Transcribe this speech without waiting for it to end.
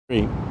So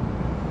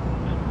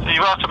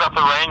you asked about the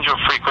range of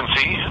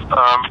frequency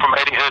from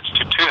 80 hertz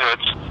to 2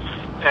 hertz,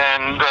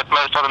 and that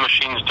most other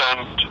machines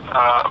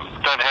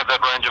don't have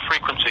that range of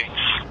frequency,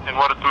 and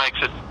what it makes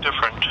it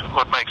different,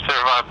 what makes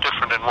Theravibe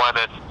different, and why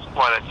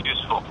that's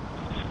useful.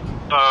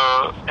 So,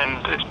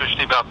 and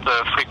especially about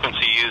the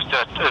frequency used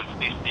at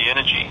the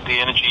energy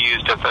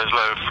used at those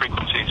low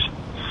frequencies.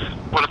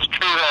 Well, it's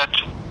true that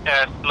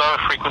at lower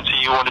frequency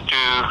you want to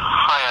do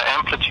higher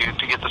amplitude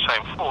to get the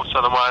same force,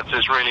 otherwise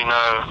there's really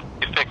no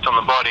effect on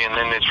the body and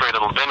then there's very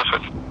little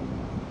benefit.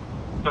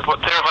 But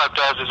what Theravibe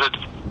does is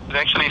it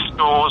actually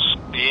stores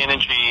the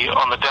energy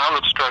on the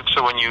downward stroke,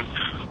 so when you're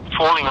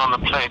falling on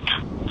the plate,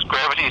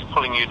 gravity is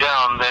pulling you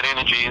down, that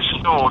energy is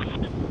stored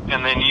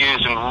and then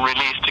used and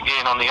released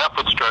again on the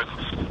upward stroke.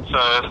 So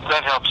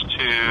that helps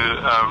to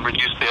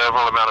reduce the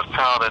overall amount of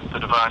power that the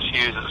device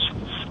uses.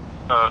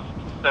 So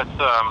that's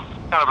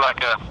kind of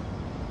like a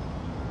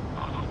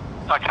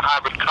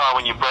hybrid car.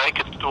 When you brake,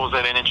 it stores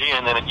that energy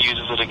and then it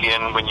uses it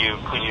again when you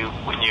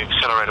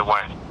accelerate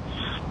away.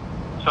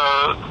 So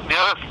the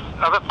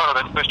other part of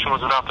that question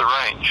was about the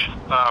range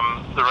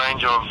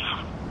of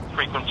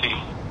frequency,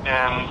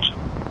 and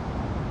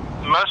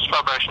most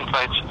vibration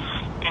plates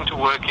seem to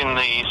work in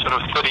the sort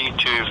of 30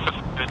 to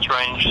 50 hertz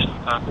range,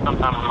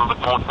 sometimes a little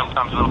bit more,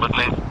 sometimes a little bit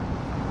less,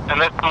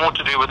 and that's more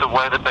to do with the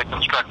way that they're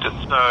constructed.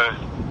 So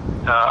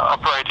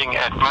operating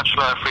at much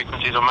lower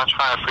frequencies or much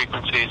higher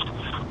frequencies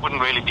wouldn't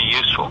really be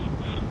useful,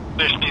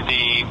 especially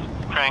the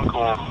crank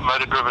or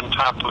motor-driven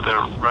type with a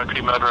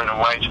rotary motor and a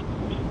weight.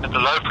 At the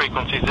low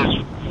frequencies,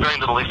 there's very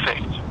little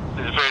effect.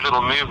 There's very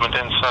little movement,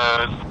 and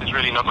so there's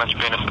really not much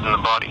benefit in the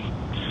body.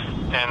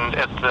 And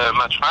at the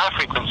much higher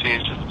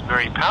frequencies, it's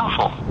very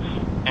powerful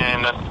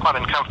and quite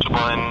uncomfortable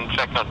and, in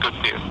fact, not good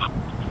for you.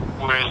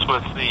 Whereas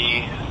with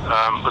the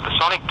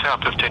sonic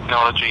type of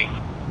technology,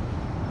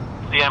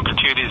 the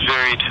amplitude is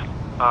varied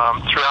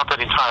throughout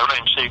that entire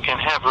range, so you can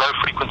have low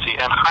frequency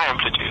and high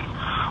amplitude,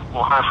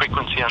 or high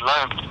frequency and low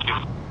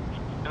amplitude,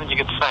 and then you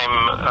get the same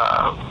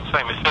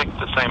effect,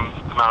 the same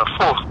amount of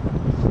force.